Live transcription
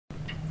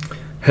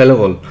Hello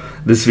all,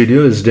 this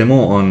video is demo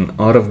on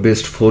RF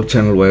based 4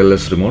 channel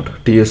wireless remote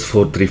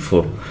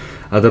TS434.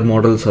 Other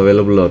models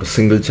available are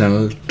single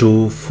channel,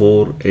 2,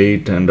 4,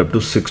 8 and up to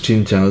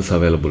 16 channels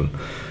available.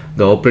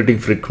 The operating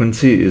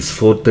frequency is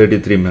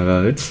 433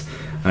 MHz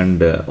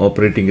and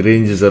operating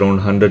range is around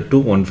 100 to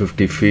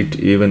 150 feet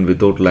even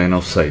without line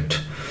of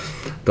sight.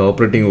 The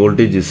operating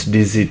voltage is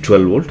DC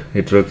 12 volt.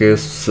 It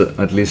requires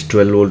at least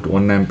 12 volt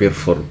 1 ampere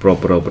for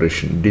proper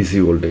operation,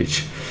 DC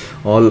voltage.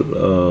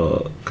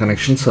 All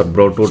connections are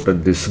brought out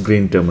at these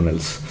green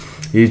terminals.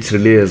 Each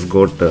relay has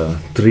got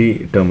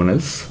 3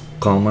 terminals,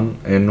 common,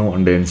 NO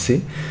and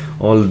NC.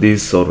 All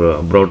these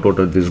are brought out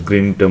at these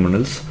green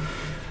terminals.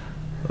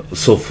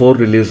 So 4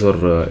 relays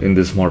are in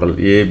this model,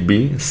 A,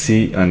 B,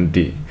 C and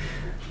D.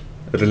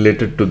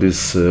 Related to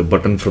this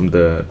button from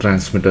the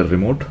transmitter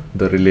remote,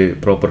 the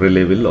proper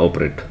relay will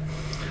operate.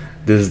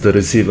 This is the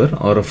receiver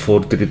or a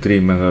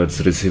 433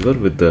 MHz receiver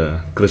with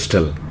the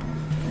crystal.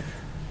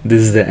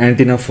 This is the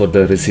antenna for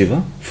the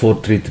receiver,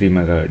 433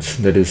 MHz,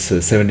 that is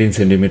 17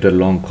 cm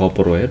long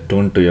copper wire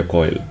turned to a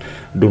coil.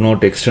 Do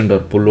not extend or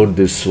pull out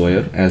this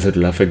wire as it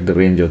will affect the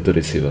range of the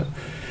receiver.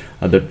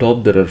 At the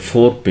top there are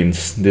 4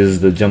 pins. This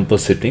is the jumper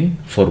setting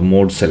for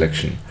mode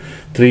selection.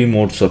 3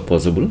 modes are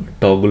possible: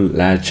 toggle,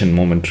 latch and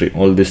momentary.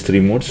 All these 3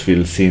 modes we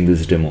will see in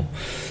this demo.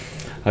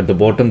 At the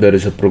bottom there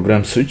is a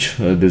program switch.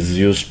 This is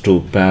used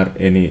to pair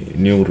any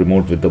new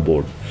remote with the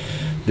board.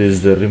 This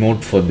is the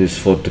remote for this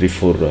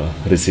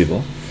 434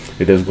 receiver.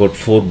 It has got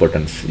 4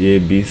 buttons, A,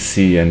 B,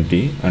 C and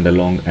D and a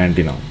long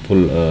antenna,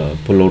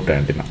 pull out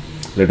antenna.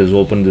 Let us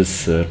open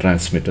this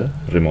transmitter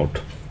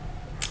remote.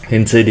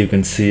 Inside you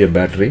can see a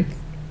battery.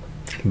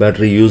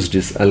 Battery used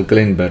is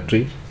alkaline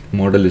battery.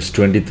 Model is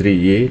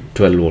 23A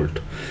 12 volt.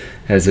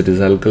 As it is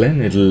alkaline,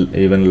 it will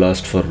even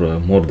last for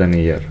more than a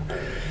year.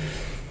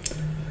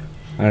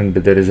 And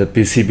there is a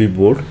PCB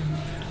board.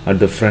 At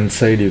the front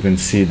side you can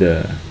see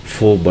the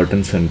 4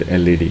 buttons and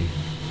LED.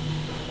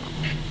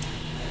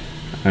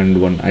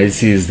 And one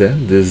IC is there.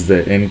 This is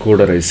the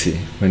encoder IC.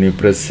 When you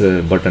press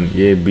button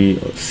A, B,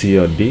 C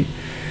or D,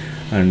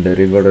 and the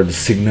recorded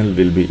signal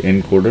will be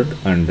encoded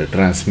and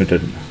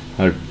transmitted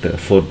at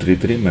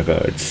 433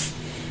 MHz.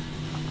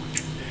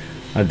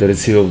 At the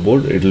receiver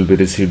board, it will be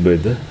received by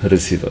the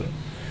receiver.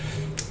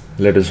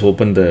 Let us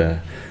open the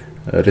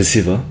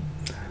receiver.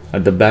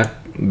 At the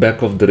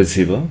back of the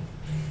receiver,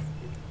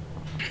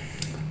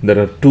 there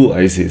are 2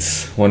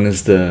 ICs. One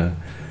is the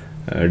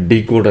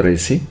decoder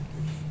IC.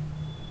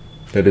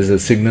 That is, a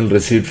signal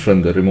received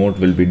from the remote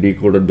will be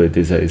decoded by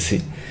this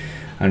IC,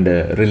 and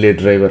a relay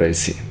driver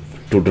IC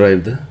to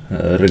drive the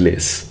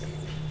relays.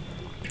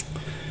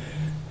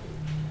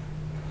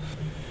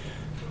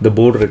 The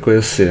board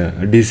requires a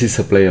DC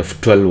supply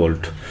of 12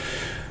 volt.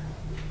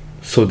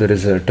 So there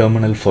is a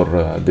terminal for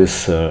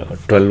this 12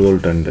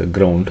 volt and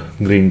ground,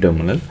 green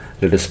terminal.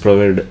 Let us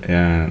provide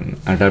an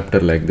adapter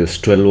like this,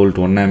 12 volt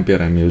 1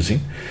 ampere I am using.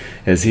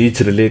 As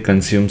each relay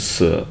consumes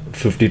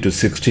 50 to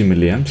 60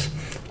 milliamps,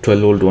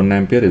 12 volt 1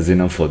 ampere is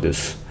enough for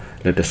this.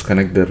 Let us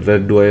connect the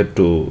red wire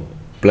to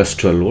plus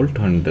 12 volt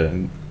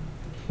and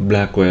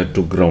black wire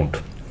to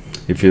ground.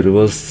 If you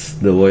reverse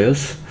the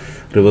wires,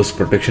 reverse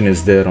protection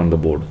is there on the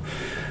board.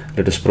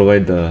 Let us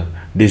provide the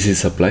DC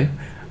supply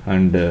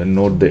and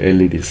note the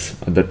LEDs.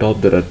 At the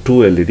top there are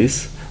 2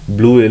 LEDs.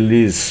 Blue LED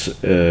is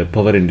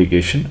power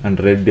indication and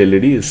red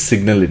LED is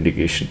signal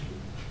indication.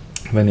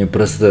 When you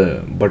press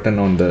the button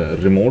on the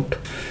remote,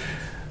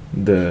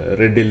 the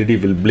red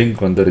LED will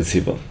blink on the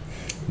receiver.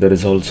 There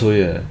is also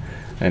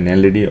an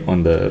LED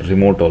on the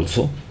remote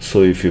also.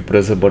 So if you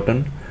press a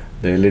button,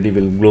 the LED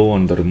will glow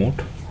on the remote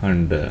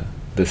and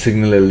the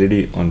signal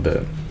LED on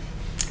the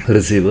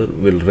receiver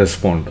will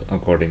respond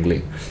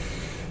accordingly.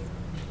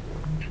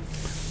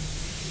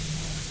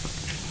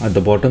 At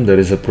the bottom there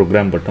is a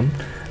program button.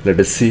 Let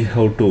us see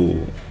how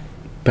to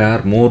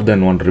pair more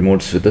than one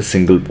remotes with a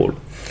single board.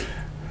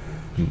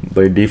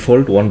 By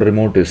default, one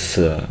remote is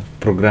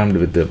programmed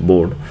with the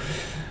board.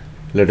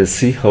 Let us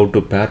see how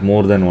to pair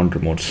more than one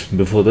remotes.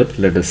 Before that,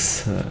 let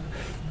us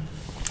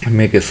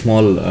make a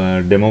small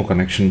demo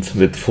connections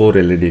with 4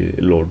 LED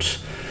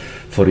loads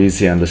for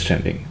easy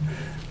understanding.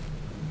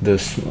 The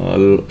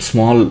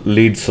small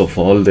leads of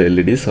all the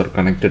LEDs are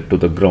connected to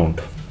the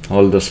ground.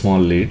 All the small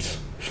leads,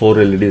 4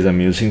 LEDs I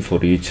am using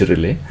for each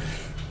relay,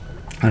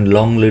 and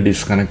long lead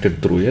is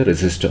connected through a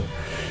resistor,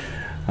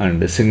 and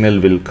the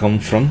signal will come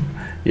from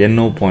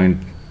NO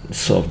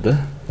points of the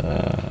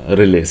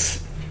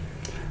relays.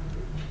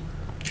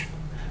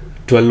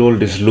 12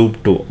 volt is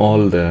looped to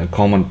all the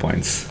common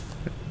points.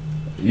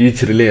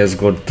 Each relay has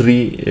got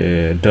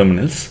 3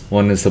 terminals.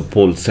 One is the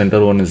pole,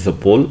 center one is the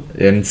pole.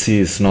 NC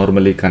is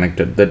normally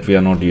connected, that we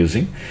are not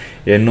using.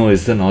 NO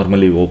is the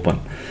normally open.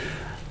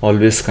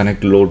 Always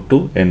connect load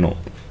to NO.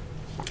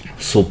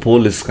 So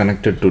pole is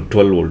connected to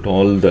 12 volt.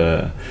 All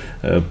the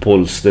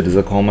poles, that is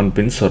the common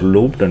pins, are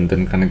looped and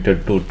then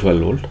connected to 12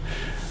 volt.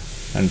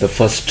 And the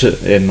first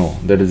NO,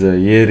 that is a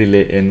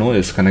relay NO,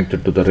 is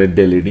connected to the red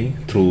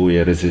LED through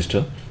a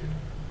resistor.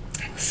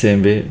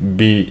 Same way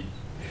B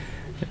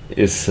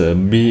is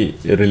B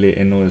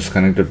relay NO is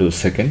connected to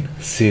second,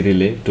 C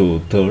relay to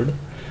third,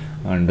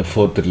 and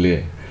fourth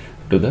relay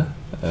to the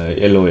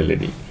yellow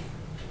LED.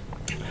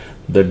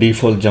 The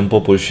default jumper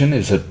position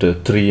is at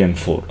 3 and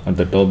 4. At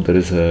the top there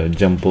is a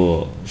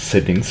jumper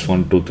settings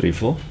 1, 2, 3,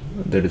 4.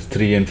 That is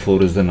 3 and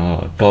 4 is the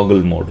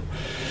toggle mode.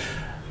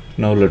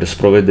 Now let us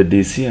provide the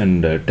DC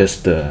and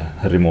test the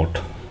remote.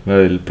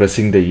 While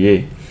pressing the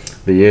A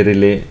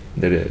relay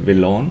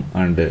will on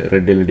and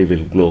red LED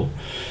will glow.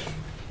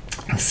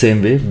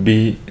 Same way,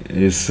 B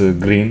is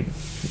green,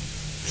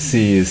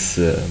 C is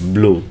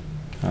blue,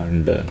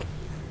 and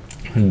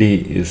D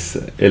is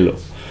yellow.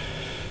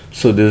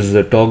 So this is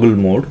the toggle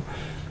mode.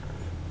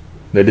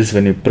 That is,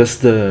 when you press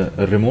the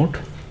remote,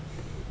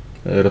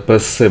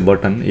 press a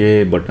button,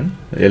 A button,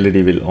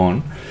 LED will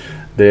on.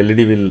 The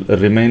LED will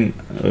remain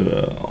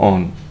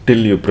on till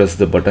you press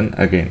the button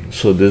again.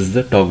 So this is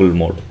the toggle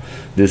mode.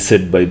 This is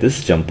set by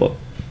this jumper.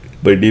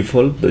 By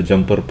default, the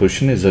jumper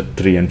position is at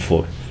 3 and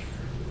 4.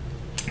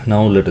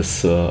 Now let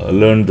us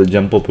learn the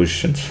jumper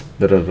positions.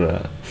 There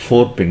are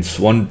 4 pins,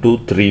 1,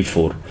 2, 3,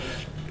 4.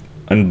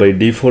 And by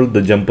default,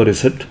 the jumper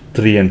is at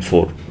 3 and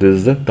 4. This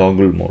is the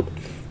toggle mode.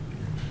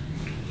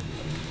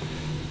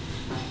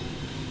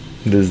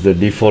 This is the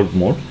default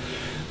mode.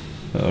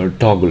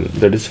 Toggle,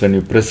 that is, when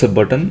you press a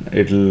button,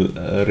 it will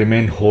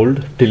remain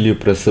hold till you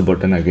press the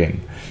button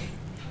again.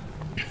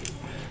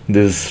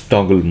 This is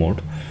toggle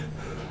mode.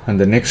 And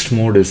the next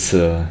mode is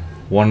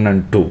 1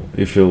 and 2.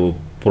 If you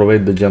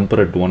provide the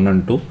jumper at 1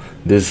 and 2,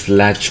 this is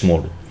latch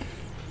mode.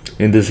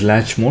 In this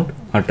latch mode,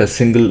 at a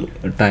single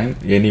time,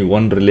 any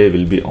one relay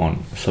will be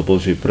on.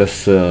 Suppose you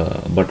press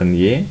button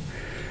A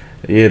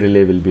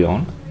relay will be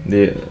on.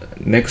 The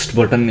next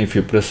button, if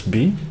you press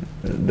B,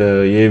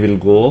 the A will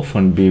go off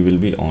and B will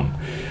be on.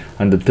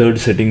 And the third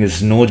setting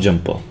is no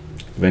jumper.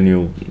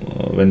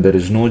 When there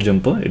is no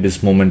jumper, it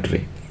is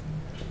momentary.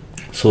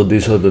 So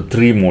these are the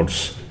 3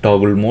 modes: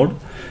 toggle mode,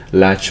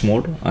 latch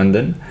mode, and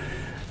then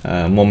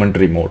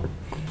momentary mode.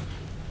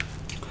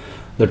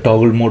 The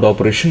toggle mode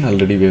operation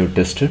already we have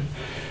tested.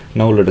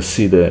 Now let us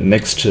see the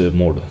next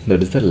mode,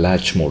 that is the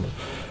latch mode.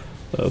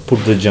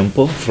 Put the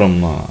jumper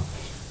from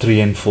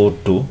 3 and 4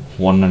 to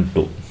 1 and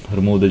 2.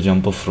 Remove the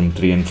jumper from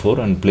 3 and 4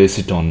 and place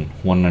it on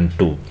 1 and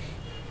 2.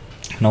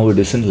 Now it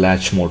is in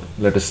latch mode.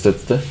 Let us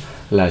test the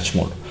latch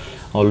mode.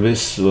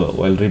 Always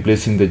while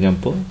replacing the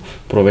jumper,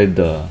 provide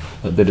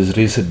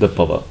reset the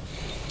power.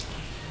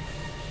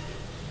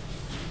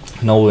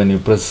 Now when you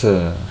press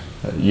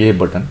A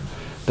button,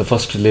 the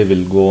first relay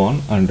will go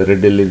on and the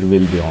red LED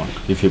will be on.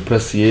 If you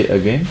press A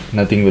again,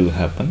 nothing will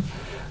happen.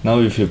 Now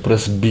if you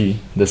press B,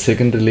 the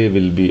second relay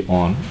will be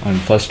on and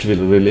first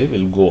relay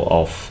will go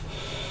off.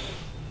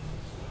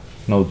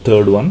 Now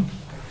third one,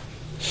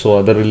 so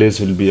other relays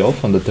will be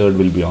off and the third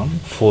will be on.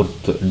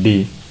 Fourth,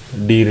 D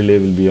relay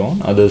will be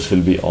on, others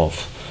will be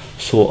off.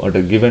 So at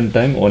a given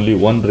time, only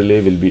one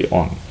relay will be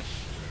on.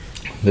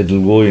 That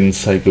will go in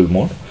cycle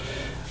mode.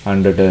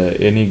 And at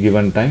any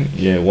given time,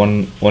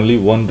 only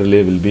one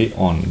relay will be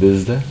on. This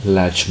is the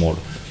latch mode.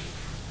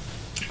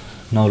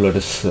 Now let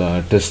us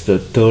test the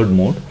third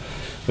mode,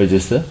 which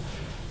is the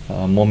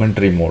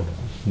momentary mode.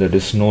 That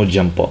is no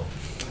jumper.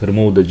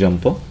 Remove the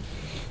jumper.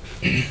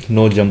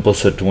 No jumper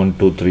set 1,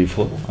 2, 3,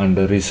 4 and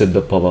reset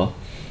the power.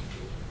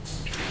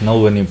 Now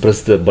when you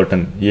press the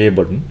button, A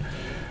button,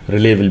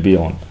 relay will be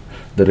on.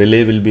 The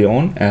relay will be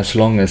on as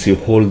long as you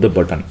hold the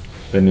button.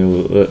 When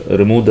you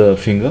remove the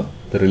finger,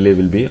 the relay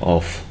will be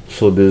off.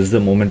 So this is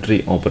the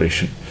momentary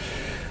operation.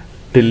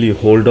 Till you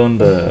hold on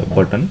the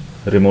button,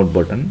 remote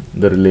button,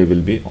 the relay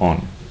will be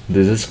on.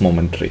 This is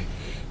momentary.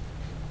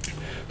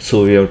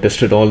 So we have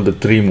tested all the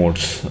 3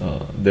 modes.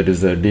 That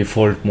is, the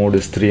default mode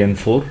is 3 and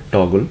 4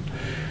 toggle,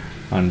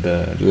 and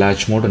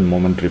latch mode and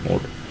momentary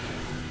mode.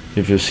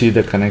 If you see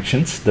the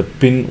connections, the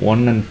pin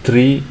 1 and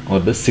 3 are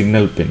the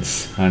signal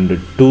pins and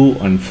 2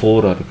 and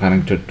 4 are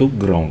connected to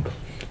ground.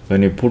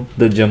 When you put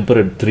the jumper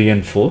at 3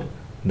 and 4,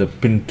 the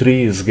pin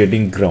 3 is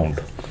getting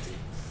ground.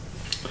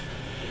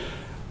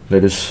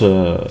 That is,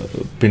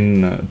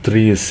 pin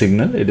 3 is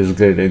signal, it is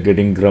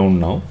getting ground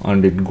now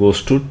and it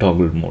goes to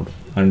toggle mode.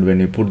 And when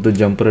you put the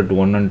jumper at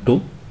 1 and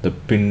 2, the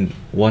pin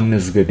 1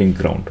 is getting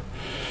ground.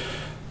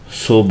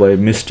 So by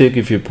mistake,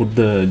 if you put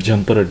the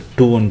jumper at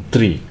 2 and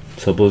 3,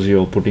 suppose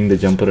you are putting the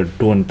jumper at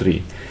 2 and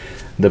 3,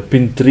 the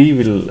pin 3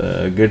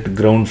 will get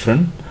ground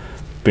from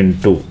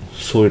pin 2.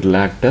 So it will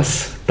act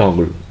as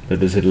toggle,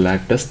 that is, it will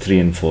act as 3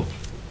 and 4.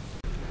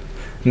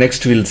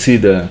 Next we will see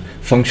the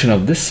function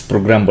of this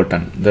program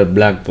button, the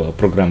black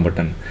program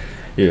button.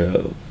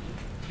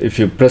 If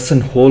you press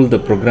and hold the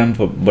program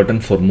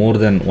button for more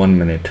than 1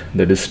 minute,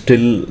 that is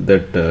till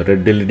that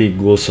red LED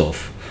goes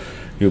off,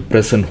 you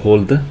press and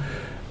hold the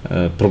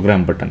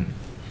program button.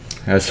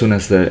 As soon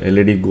as the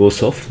LED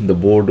goes off, the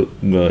board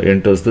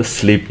enters the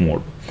sleep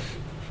mode.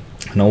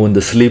 Now in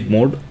the sleep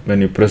mode,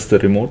 when you press the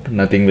remote,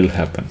 nothing will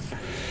happen.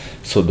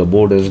 So the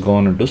board has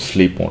gone into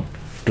sleep mode.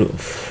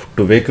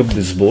 To wake up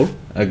this board,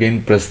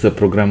 again press the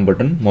program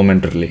button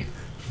momentarily.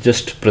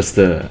 Just press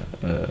the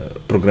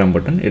program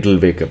button, it will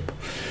wake up.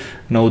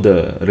 Now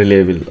the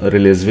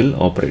relays will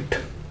operate.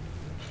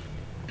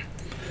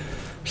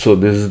 So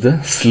this is the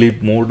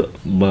sleep mode,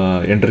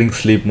 entering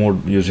sleep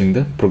mode using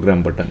the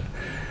program button.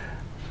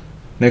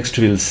 Next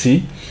we'll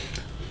see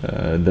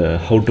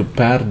how to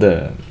pair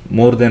the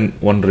more than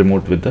one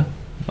remote with the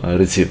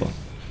receiver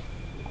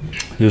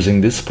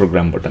using this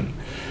program button.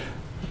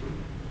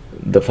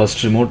 The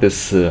first remote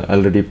is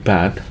already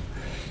paired.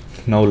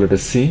 Now let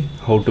us see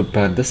how to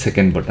pair the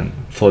second button.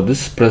 For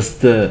this, press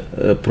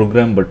the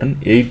program button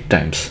 8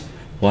 times.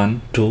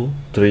 1, 2,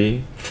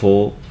 3,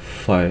 4,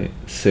 5,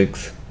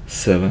 6,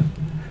 7,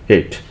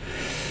 8.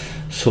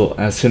 So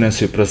as soon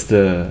as you press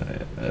the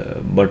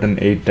button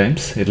 8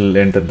 times, it will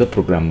enter the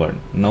program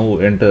button.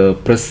 Now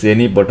press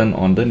any button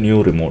on the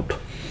new remote.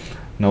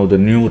 Now the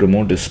new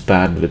remote is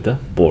paired with the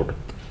board.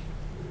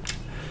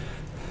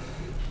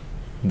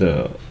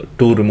 The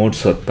two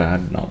remotes are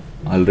paired now.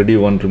 Already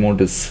one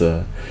remote is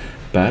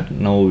paired.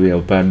 Now we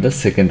have paired the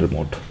second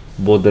remote.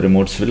 Both the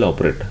remotes will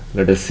operate.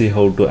 Let us see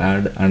how to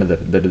add another,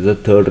 that is the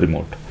third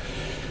remote.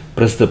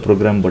 Press the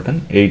program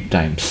button 8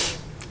 times.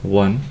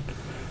 1,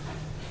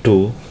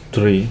 2,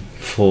 3,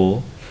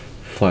 4,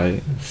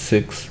 5,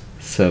 6,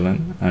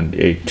 7 and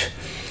 8.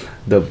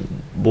 The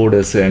board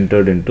has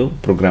entered into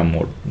program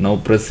mode. Now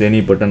press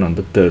any button on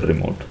the third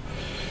remote.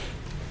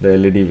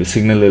 The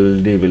signal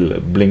LED will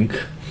blink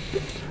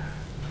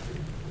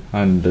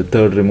and the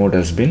third remote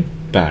has been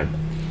paired.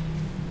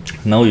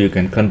 Now you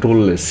can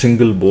control a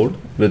single board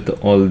with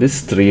all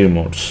these 3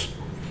 remotes.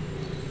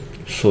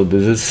 So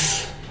this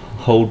is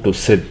how to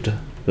set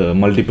the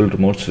multiple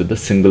remotes with a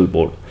single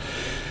board.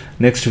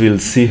 Next we will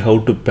see how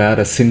to pair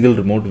a single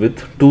remote with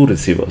 2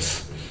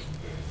 receivers.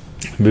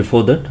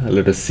 Before that,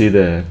 let us see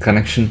the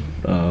connection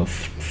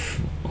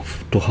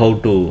to how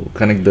to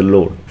connect the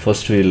load.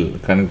 First we will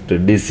connect the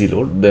DC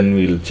load, then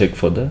we will check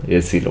for the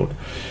AC load.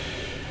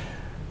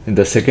 In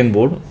the second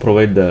board,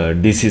 provide the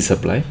DC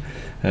supply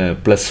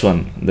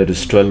 +1, that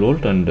is 12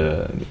 volt,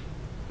 and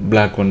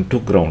black one to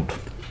ground.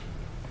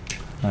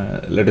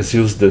 Let us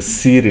use the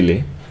C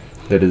relay,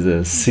 that is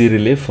a C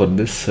relay for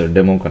this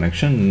demo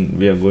connection.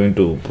 We are going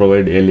to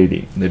provide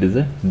LED, that is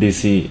a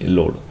DC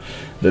load.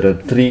 There are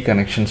 3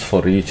 connections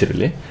for each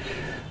relay.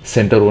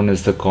 Center one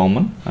is the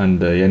common, and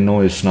the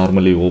NO is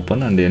normally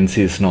open and NC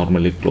is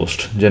normally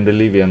closed.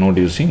 Generally we are not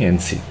using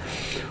NC.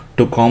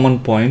 To common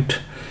point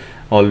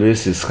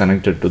always is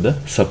connected to the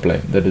supply,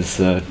 that is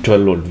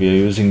 12 volt. We are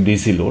using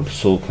DC load,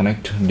 so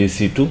connect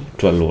DC to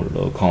 12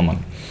 volt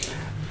common,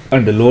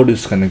 and the load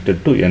is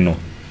connected to NO.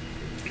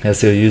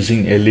 As you are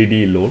using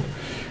LED load,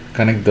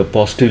 connect the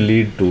positive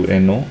lead to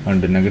NO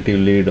and the negative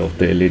lead of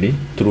the LED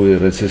through a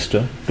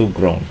resistor to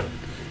ground.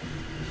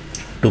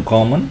 To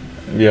common,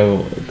 we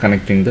are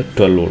connecting the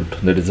 12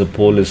 volt, that is the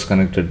pole is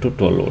connected to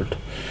 12 volt.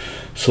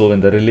 So when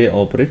the relay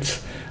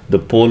operates, the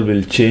pole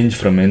will change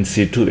from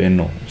NC to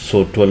NO.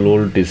 So 12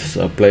 volt is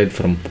applied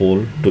from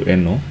pole to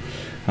NO,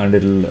 and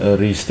it will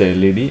reach the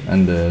LED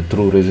and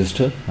through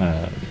resistor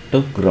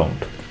to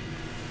ground.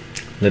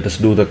 Let us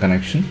do the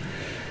connection.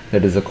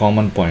 That is a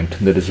common point,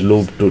 that is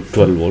loop to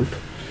 12 volt,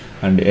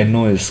 and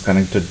NO is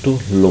connected to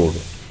load.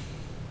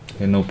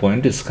 NO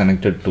point is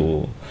connected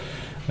to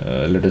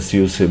let us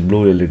use a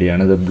blue LED,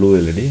 another blue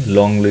LED.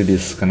 Long lead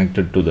is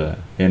connected to the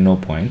NO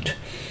point,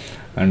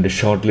 and the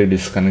short lead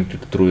is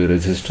connected through a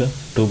resistor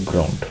to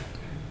ground.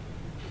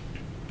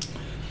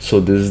 So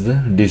this is the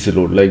DC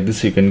load. Like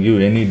this you can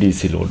give any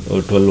DC load,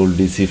 or 12 volt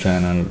DC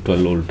fan and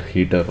 12 volt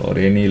heater, or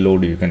any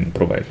load you can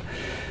provide.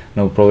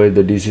 Now provide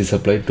the DC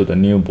supply to the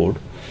new board.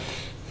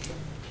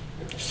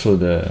 So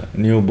the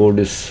new board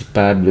is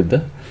paired with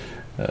the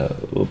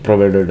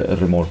provided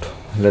remote.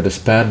 Let us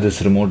pair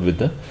this remote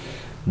with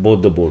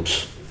both the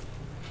boards.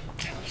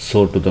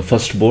 So to the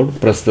first board,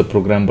 press the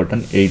program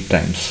button 8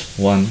 times.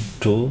 1,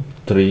 2,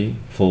 3,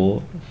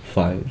 4,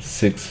 5,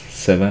 6,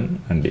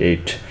 7 and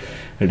 8.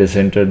 It has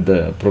entered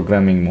the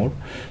programming mode.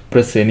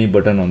 Press any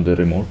button on the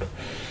remote.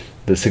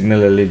 The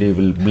signal LED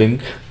will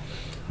blink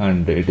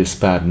and it is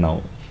paired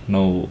now.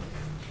 Now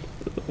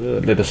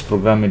let us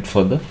program it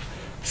for the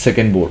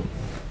second board.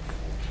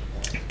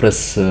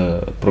 Press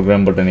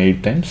program button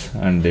 8 times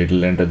and it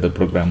will enter the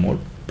program mode.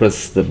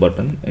 Press the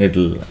button, it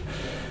will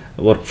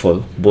work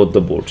for both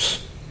the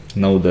boards.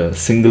 Now the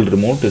single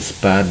remote is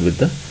paired with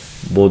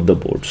both the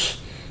boards.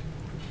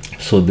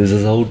 So this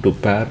is how to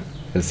pair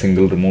a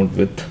single remote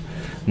with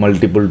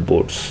multiple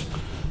boards.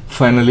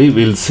 Finally,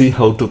 we will see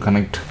how to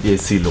connect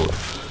AC load.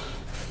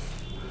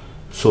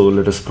 So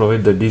let us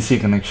provide the DC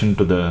connection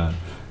to the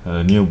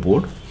new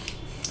board,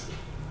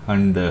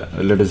 and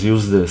let us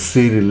use the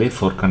C relay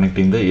for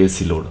connecting the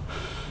AC load.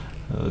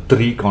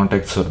 3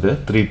 contacts are there,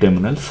 3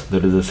 terminals.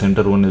 That is the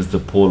center one is the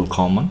pole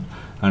common,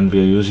 and we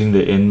are using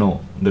the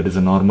NO, that is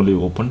normally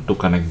open, to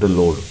connect the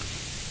load.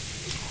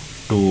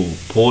 To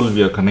pole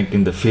we are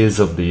connecting the phase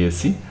of the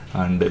AC,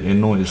 and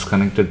NO is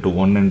connected to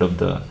one end of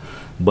the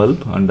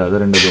bulb and the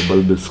other end of the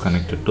bulb is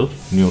connected to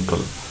neutral.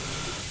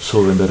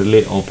 So when the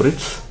relay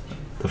operates,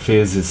 the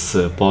phase is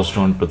passed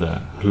on to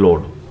the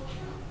load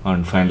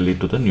and finally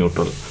to the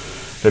neutral.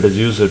 Let us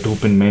use a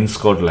 2-pin mains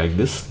cord like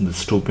this.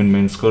 This 2-pin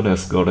mains cord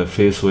has got a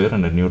phase wire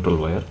and a neutral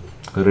wire.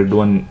 The red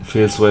one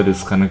phase wire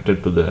is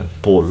connected to the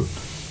pole,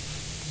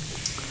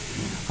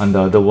 and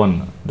the other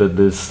one, that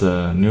this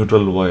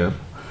neutral wire,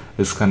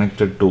 is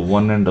connected to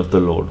one end of the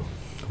load.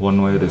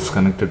 One wire is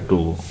connected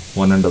to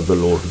one end of the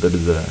load, that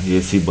is a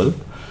AC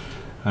bulb,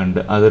 and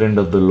the other end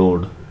of the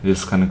load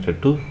is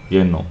connected to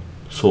NO.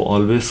 So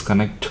always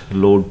connect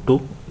load to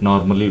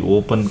normally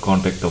open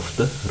contact of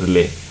the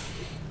relay.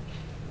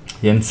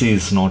 NC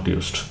is not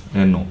used,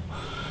 NO.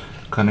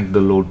 Connect the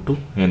load to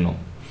NO.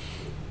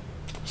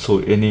 So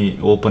any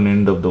open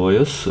end of the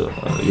wires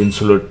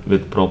insulate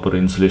with proper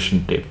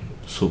insulation tape.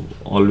 So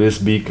always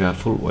be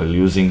careful while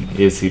using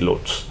AC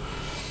loads.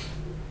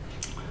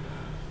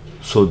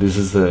 So this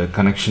is the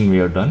connection we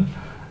have done.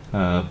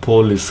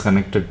 Pole is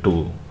connected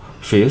to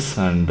phase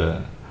and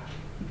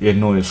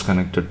NO is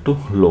connected to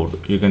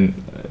load. You can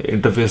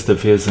interface the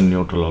phase and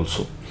neutral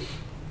also.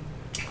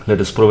 Let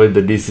us provide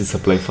the DC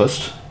supply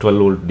first, 12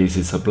 volt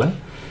DC supply,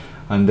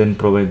 and then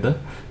provide the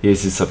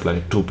AC supply,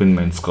 2-pin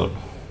mains cord.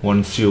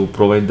 Once you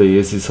provide the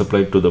AC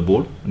supply to the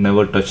board,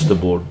 never touch the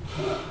board,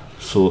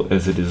 so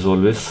as it is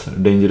always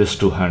dangerous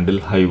to handle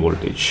high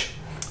voltage.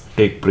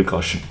 Take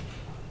precaution.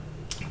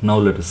 Now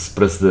let us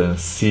press the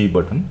C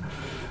button.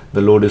 The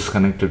load is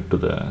connected to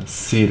the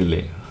C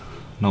relay.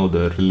 Now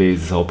the relay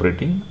is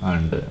operating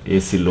and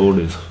AC load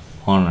is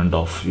on and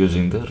off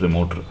using the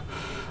remote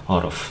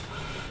RF.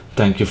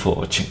 Thank you for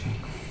watching.